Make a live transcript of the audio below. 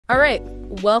All right,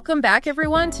 welcome back,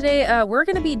 everyone. Today, we're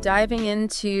going to be diving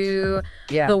into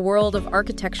the world of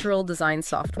architectural design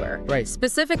software. Right.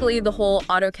 Specifically, the whole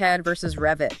AutoCAD versus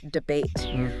Revit debate.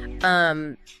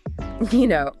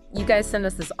 You guys sent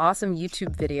us this awesome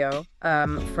YouTube video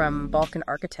from Balkan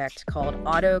Architect called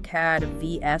AutoCAD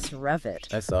vs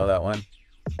Revit. I saw that one.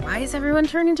 Why is everyone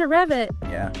turning to Revit?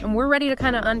 Yeah. And we're ready to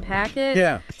kind of unpack it.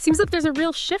 Yeah. Seems like there's a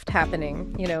real shift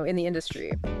happening, in the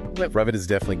industry. Revit is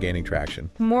definitely gaining traction.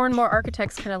 More and more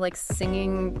architects kind of like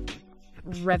singing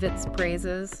Revit's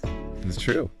praises. It's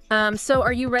true. So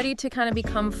are you ready to kind of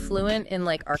become fluent in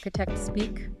like architect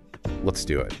speak? Let's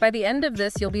do it. By the end of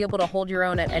this, you'll be able to hold your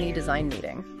own at any design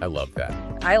meeting. I love that.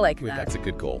 I like that. That's a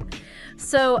good goal.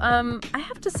 So I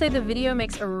have to say the video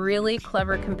makes a really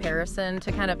clever comparison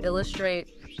to kind of illustrate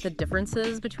the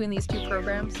differences between these two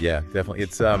programs. Yeah, definitely.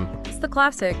 It's the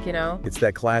classic, It's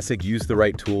that classic use the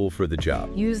right tool for the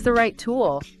job. Use the right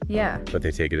tool. Yeah. But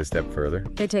they take it a step further.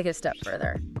 They take it a step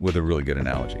further. With a really good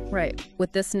analogy. Right.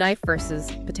 With this knife versus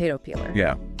potato peeler.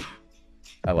 Yeah.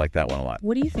 I like that one a lot.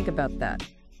 What do you think about that?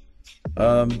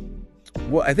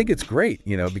 Well, I think it's great,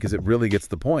 because it really gets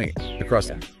the point.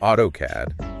 Across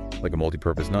AutoCAD, like a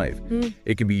multi-purpose knife,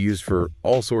 it can be used for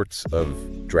all sorts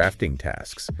of drafting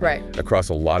tasks. Right. Across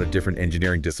a lot of different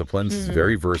engineering disciplines. It's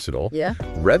very versatile. Yeah.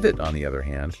 Revit, on the other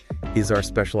hand, is our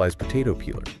specialized potato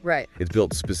peeler. Right. It's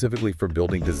built specifically for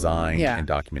building design and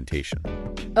documentation.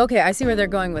 Okay, I see where they're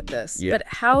going with this. Yeah. But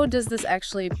how does this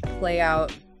actually play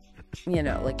out,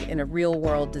 like in a real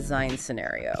world design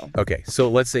scenario? Okay, so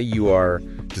let's say you are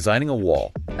designing a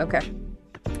wall. Okay.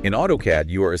 In AutoCAD,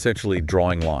 you are essentially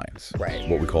drawing lines, Right.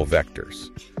 what we call vectors,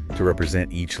 to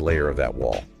represent each layer of that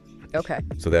wall. Okay.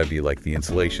 So that would be like the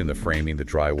insulation, the framing, the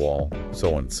drywall,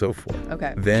 so on and so forth.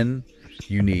 Okay. Then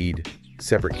you need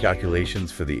separate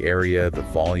calculations for the area, the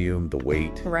volume, the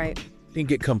weight. Right. It can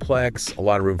get complex, a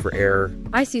lot of room for error.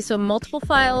 I see. So multiple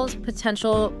files,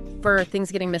 potential for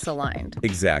things getting misaligned.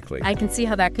 Exactly. I can see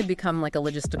how that could become like a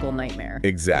logistical nightmare.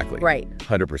 Exactly. Right.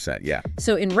 100%, yeah.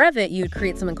 So in Revit, you'd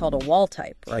create something called a wall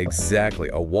type, right? Exactly.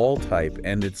 A wall type,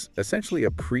 and it's essentially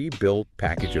a pre-built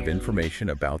package of information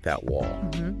about that wall.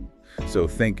 So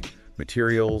think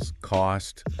materials,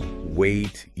 cost,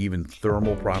 weight, even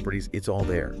thermal properties, it's all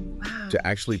there. Wow. To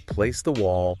actually place the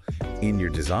wall in your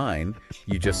design,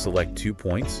 you just select 2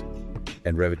 points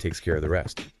and Revit takes care of the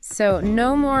rest. So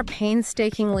no more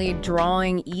painstakingly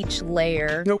drawing each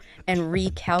layer Nope. and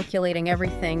recalculating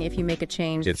everything if you make a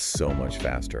change. It's so much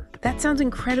faster. That sounds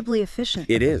incredibly efficient.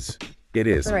 It is. It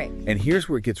is. Right. And here's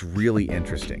where it gets really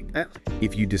interesting.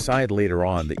 If you decide later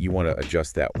on that you want to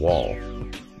adjust that wall,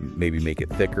 maybe make it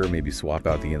thicker, maybe swap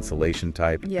out the insulation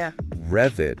type, Yeah.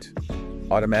 Revit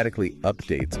automatically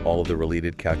updates all of the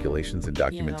related calculations and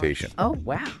documentation. Oh,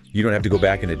 wow. You don't have to go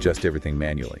back and adjust everything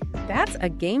manually. That's a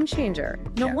game changer.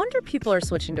 No Yeah. wonder people are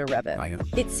switching to Revit. I know.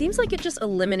 It seems like it just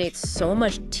eliminates so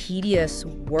much tedious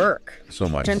work So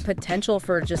much. and potential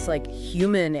for just like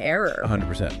human error.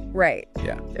 100%. Right.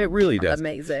 Yeah, it really does.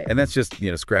 Amazing. And that's just,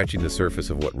 scratching the surface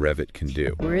of what Revit can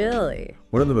do. Really?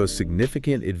 One of the most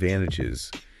significant advantages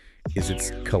is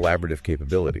its collaborative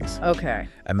capabilities. Okay.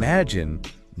 Imagine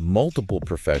multiple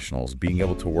professionals being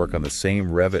able to work on the same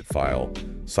Revit file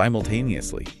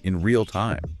simultaneously in real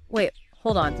time. Wait,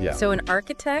 hold on. Yeah. So an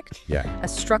architect, Yeah. a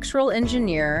structural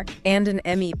engineer, and an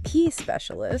MEP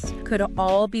specialist could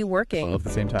all be working All at the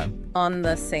same time. on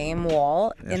the same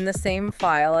wall, in the same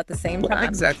file at the same time.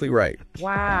 Exactly right.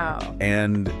 Wow.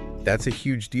 And that's a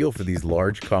huge deal for these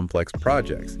large, complex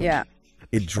projects. Yeah.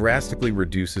 It drastically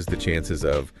reduces the chances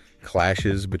of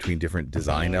clashes between different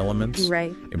design elements,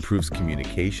 Right. improves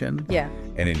communication, Yeah.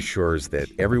 and ensures that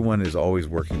everyone is always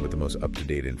working with the most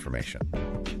up-to-date information.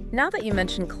 Now that you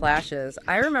mentioned clashes,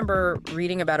 I remember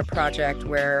reading about a project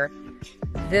where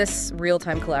this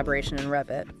real-time collaboration in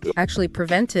Revit actually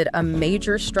prevented a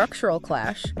major structural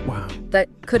clash Wow. that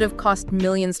could have cost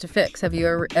millions to fix. Have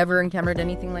you ever encountered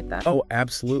anything like that? Oh,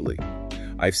 absolutely.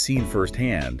 I've seen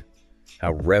firsthand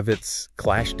how Revit's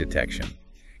clash detection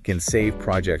can save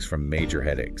projects from major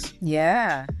headaches.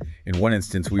 Yeah. In one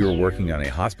instance, we were working on a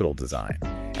hospital design,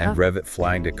 and Revit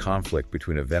flagged a conflict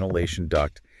between a ventilation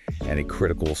duct and a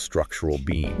critical structural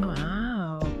beam.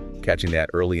 Wow. Catching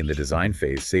that early in the design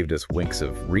phase saved us winks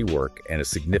of rework and a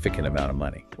significant amount of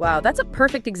money. Wow, that's a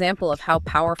perfect example of how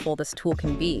powerful this tool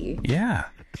can be. Yeah.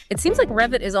 It seems like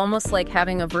Revit is almost like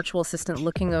having a virtual assistant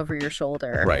looking over your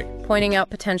shoulder, Right. pointing out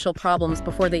potential problems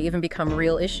before they even become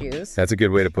real issues. That's a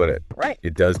good way to put it. Right.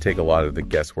 It does take a lot of the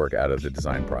guesswork out of the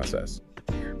design process.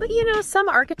 But some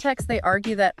architects, they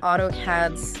argue that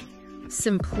AutoCAD's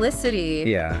simplicity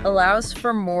Yeah. allows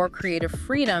for more creative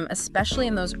freedom, especially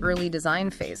in those early design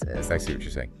phases, I see what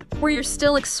you're saying. where you're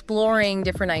still exploring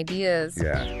different ideas.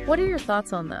 Yeah. What are your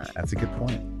thoughts on that? That's a good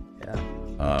point.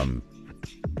 Yeah.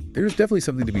 There's definitely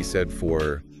something to be said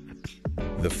for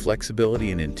the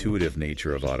flexibility and intuitive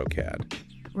nature of AutoCAD.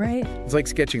 Right. It's like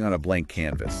sketching on a blank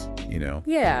canvas, you know?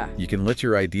 Yeah. You can let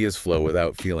your ideas flow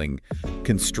without feeling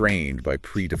constrained by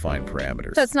predefined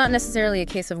parameters. So it's not necessarily a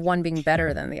case of one being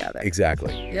better than the other.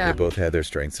 Exactly. Yeah. They both have their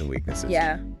strengths and weaknesses.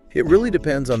 Yeah. It really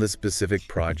depends on the specific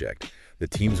project, the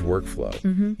team's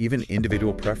workflow, even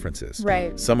individual preferences.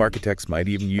 Right. Some architects might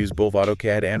even use both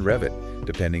AutoCAD and Revit,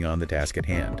 depending on the task at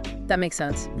hand. That makes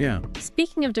sense. Yeah.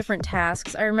 Speaking of different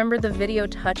tasks, I remember the video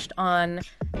touched on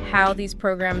how these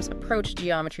programs approach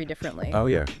geometry differently. Oh,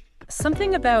 yeah.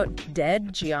 Something about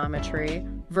dead geometry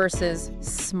versus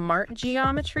smart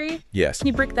geometry. Yes. Can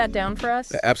you break that down for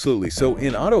us? Absolutely. So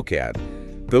in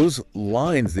AutoCAD, those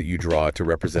lines that you draw to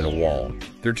represent a wall,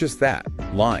 they're just that,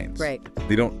 lines. Right.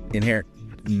 They don't inherently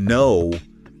know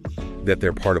that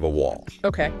they're part of a wall.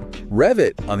 Okay.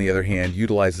 Revit, on the other hand,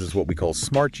 utilizes what we call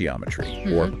smart geometry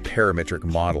or parametric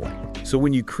modeling. So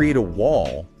when you create a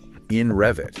wall in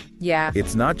Revit, Yeah.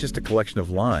 it's not just a collection of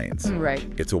lines. Right.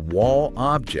 It's a wall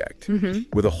object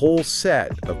with a whole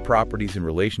set of properties and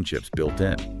relationships built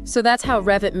in. So that's how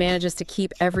Revit manages to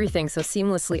keep everything so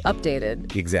seamlessly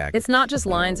updated. Exactly. It's not just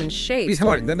lines and shapes. It's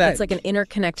more than that. It's like an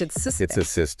interconnected system. It's a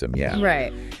system, yeah.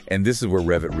 Right. And this is where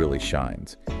Revit really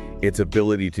shines. Its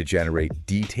ability to generate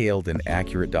detailed and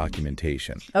accurate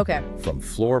documentation. Okay. From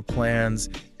floor plans,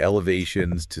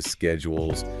 elevations, to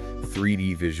schedules,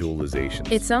 3D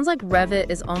visualizations. It sounds like Revit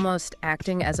is almost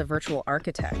acting as a virtual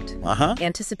architect,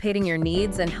 anticipating your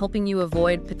needs and helping you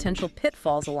avoid potential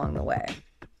pitfalls along the way.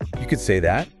 You could say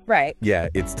that. Right. Yeah,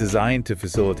 it's designed to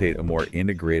facilitate a more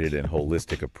integrated and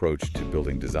holistic approach to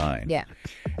building design. Yeah.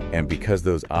 And because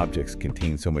those objects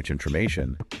contain so much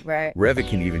information, Right. Revit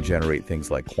can even generate things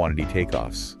like quantity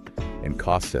takeoffs and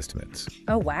cost estimates,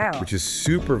 Oh, wow. which is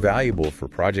super valuable for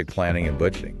project planning and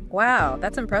budgeting. Wow,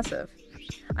 that's impressive.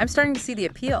 I'm starting to see the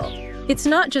appeal. It's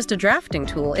not just a drafting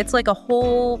tool. It's like a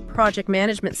whole project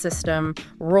management system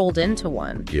rolled into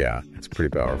one. Yeah, it's pretty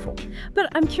powerful. But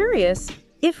I'm curious,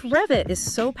 if Revit is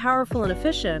so powerful and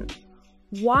efficient,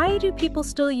 why do people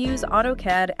still use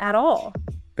AutoCAD at all?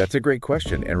 That's a great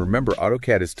question. And remember,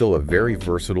 AutoCAD is still a very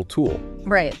versatile tool.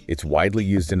 Right. It's widely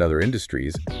used in other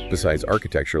industries besides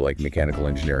architecture, like mechanical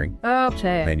engineering,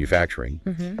 Okay. manufacturing.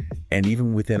 And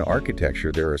even within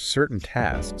architecture, there are certain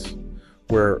tasks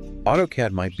where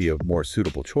AutoCAD might be a more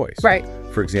suitable choice. Right.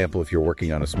 For example, if you're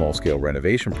working on a small-scale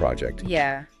renovation project,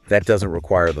 Yeah. that doesn't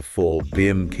require the full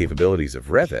BIM capabilities of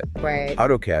Revit. Right.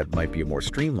 AutoCAD might be a more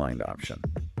streamlined option.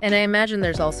 And I imagine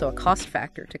there's also a cost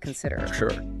factor to consider.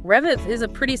 Sure. Revit is a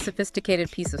pretty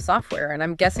sophisticated piece of software, and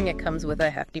I'm guessing it comes with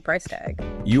a hefty price tag.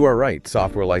 You are right.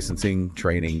 Software licensing,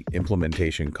 training,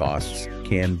 implementation costs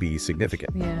can be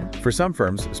significant. Yeah. For some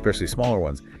firms, especially smaller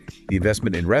ones, the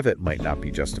investment in Revit might not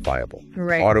be justifiable.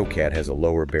 Right. AutoCAD has a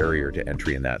lower barrier to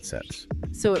entry in that sense.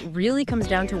 So it really comes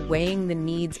down to weighing the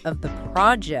needs of the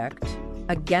project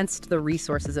against the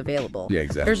resources available. Yeah,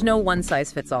 exactly. There's no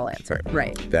one-size-fits-all answer.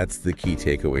 Right. That's the key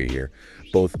takeaway here.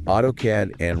 Both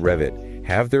AutoCAD and Revit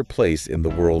have their place in the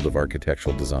world of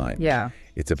architectural design. Yeah.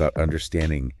 It's about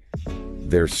understanding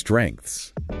their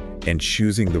strengths and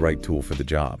choosing the right tool for the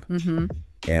job.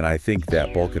 And I think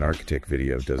that Balkan Architect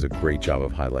video does a great job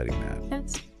of highlighting that.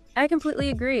 Yes. I completely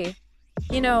agree.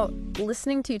 You know,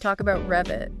 listening to you talk about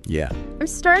Revit, Yeah. I'm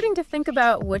starting to think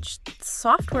about which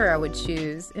software I would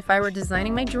choose if I were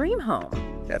designing my dream home.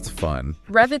 That's fun.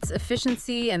 Revit's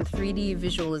efficiency and 3D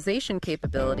visualization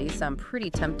capabilities sound pretty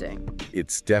tempting.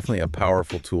 It's definitely a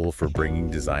powerful tool for bringing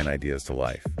design ideas to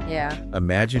life. Yeah.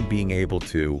 Imagine being able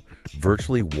to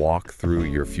virtually walk through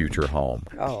your future home,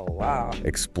 Oh, wow.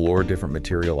 explore different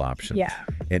material options, Yeah.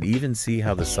 and even see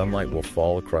how the sunlight will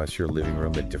fall across your living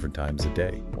room at different times of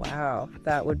day. Wow.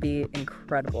 That would be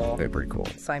incredible. They're pretty cool.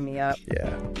 Sign me up.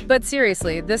 Yeah. But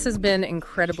seriously, this has been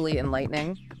incredibly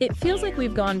enlightening. It feels like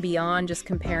we've gone beyond just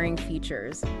comparing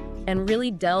features and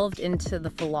really delved into the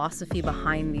philosophy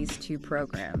behind these two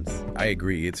programs. I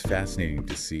agree. It's fascinating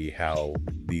to see how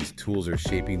these tools are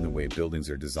shaping the way buildings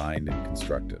are designed and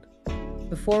constructed.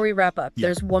 Before we wrap up,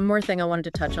 there's one more thing I wanted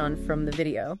to touch on from the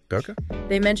video. Okay.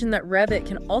 They mentioned that Revit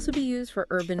can also be used for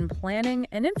urban planning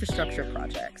and infrastructure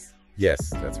projects. Yes,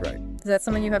 that's right. Is that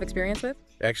something you have experience with?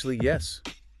 Actually, yes.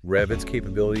 Revit's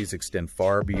capabilities extend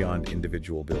far beyond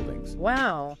individual buildings.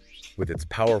 Wow. With its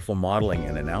powerful modeling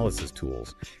and analysis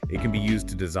tools, it can be used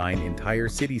to design entire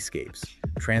cityscapes,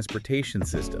 transportation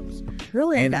systems,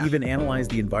 Brilliant. and even analyze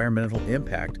the environmental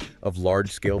impact of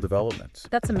large-scale developments.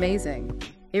 That's amazing.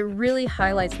 It really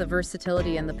highlights the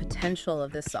versatility and the potential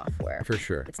of this software. For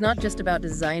sure. It's not just about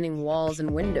designing walls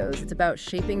and windows, it's about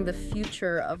shaping the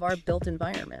future of our built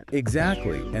environment.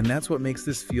 Exactly, and that's what makes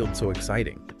this field so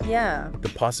exciting. Yeah. The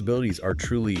possibilities are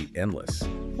truly endless.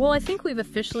 Well, I think we've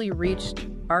officially reached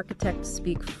architect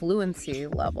speak fluency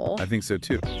level. I think so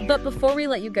too. But before we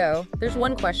let you go, there's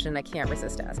one question I can't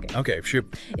resist asking. Okay, shoot.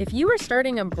 If you were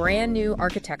starting a brand new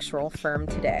architectural firm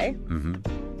today,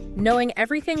 knowing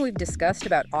everything we've discussed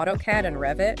about AutoCAD and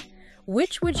Revit,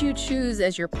 which would you choose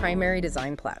as your primary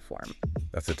design platform?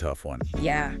 That's a tough one.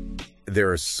 Yeah. There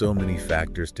are so many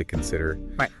factors to consider.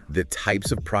 Right. The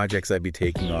types of projects I'd be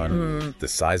taking on, the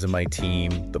size of my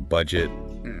team, the budget.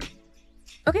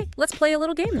 Okay, let's play a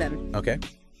little game then. Okay.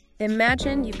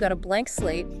 Imagine you've got a blank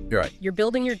slate. You're right. You're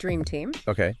building your dream team.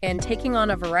 Okay. And taking on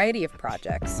a variety of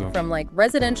projects from like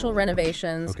residential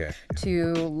renovations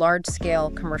to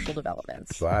large-scale commercial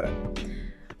developments. Got it.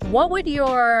 What would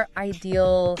your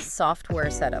ideal software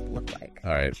setup look like?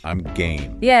 All right, I'm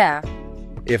game. Yeah.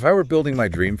 If I were building my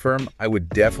dream firm, I would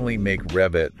definitely make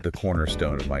Revit the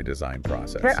cornerstone of my design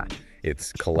process. Yeah.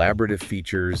 Its collaborative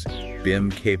features,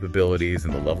 BIM capabilities,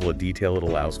 and the level of detail it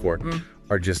allows for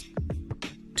are just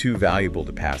too valuable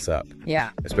to pass up.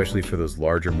 Yeah. Especially for those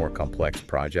larger, more complex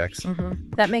projects.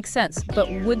 That makes sense.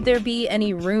 But would there be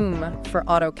any room for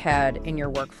AutoCAD in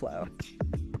your workflow?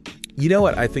 You know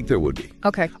what? I think there would be.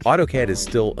 Okay. AutoCAD is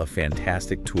still a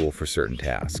fantastic tool for certain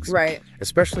tasks. Right.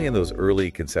 Especially in those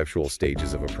early conceptual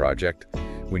stages of a project,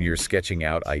 when you're sketching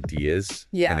out ideas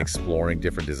and exploring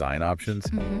different design options.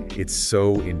 It's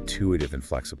so intuitive and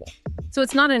flexible. So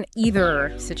it's not an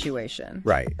either situation.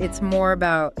 Right. It's more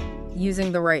about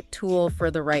using the right tool for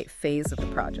the right phase of the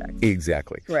project.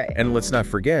 Exactly. Right. And let's not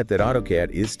forget that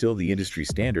AutoCAD is still the industry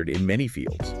standard in many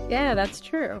fields. Yeah, that's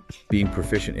true. Being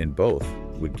proficient in both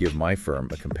would give my firm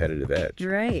a competitive edge.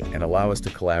 Right. And allow us to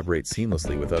collaborate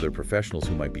seamlessly with other professionals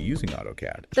who might be using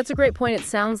AutoCAD. That's a great point. It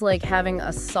sounds like having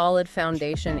a solid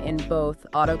foundation in both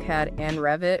AutoCAD and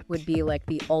Revit would be like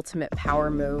the ultimate power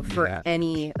move for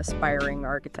any aspiring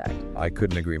architect. I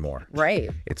couldn't agree more. Right.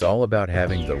 It's all about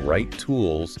having the right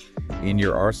tools in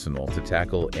your arsenal to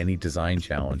tackle any design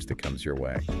challenge that comes your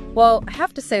way. Well, I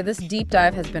have to say this deep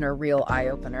dive has been a real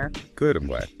eye-opener. Good, I'm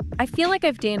glad. I feel like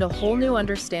I've gained a whole new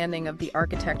understanding of the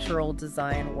architectural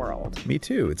design world. Me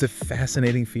too. It's a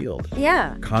fascinating field.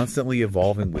 Yeah. Constantly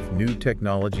evolving with new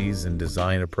technologies and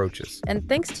design approaches. And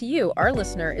thanks to you, our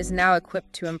listener is now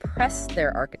equipped to impress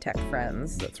their architect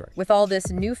friends. That's right. With all this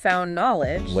newfound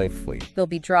knowledge, Lately. they'll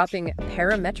be dropping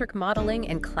parametric modeling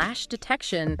and clash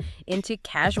detection into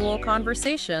casual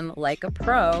conversation like a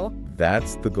pro.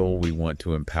 That's the goal. We want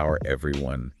to empower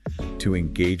everyone to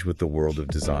engage with the world of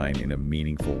design in a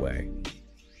meaningful way.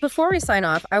 Before we sign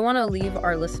off, I want to leave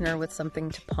our listener with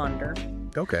something to ponder.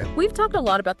 Okay. We've talked a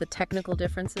lot about the technical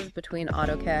differences between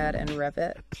AutoCAD and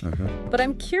Revit, but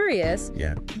I'm curious,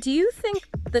 do you think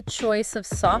the choice of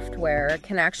software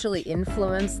can actually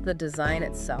influence the design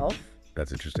itself?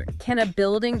 That's interesting. Can a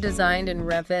building designed in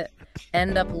Revit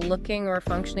end up looking or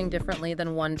functioning differently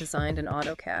than one designed in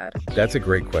AutoCAD? That's a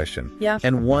great question. Yeah.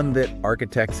 And one that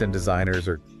architects and designers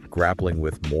are grappling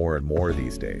with more and more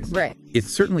these days. Right. It's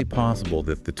certainly possible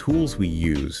that the tools we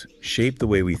use shape the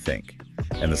way we think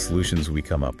and the solutions we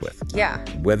come up with. Yeah.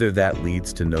 Whether that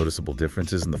leads to noticeable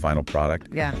differences in the final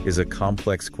product is a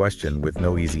complex question with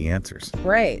no easy answers.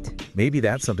 Right. Maybe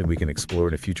that's something we can explore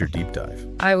in a future deep dive.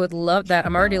 I would love that.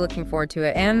 I'm already looking forward to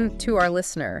it, and to our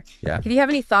listener. Yeah. If you have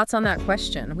any thoughts on that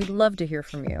question, we'd love to hear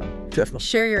from you. Definitely.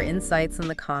 Share your insights in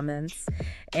the comments,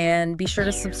 and be sure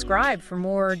to subscribe for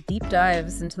more deep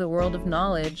dives into the world of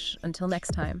knowledge. Until next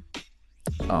time.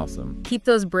 Awesome. Keep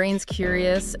those brains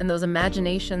curious and those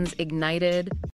imaginations ignited.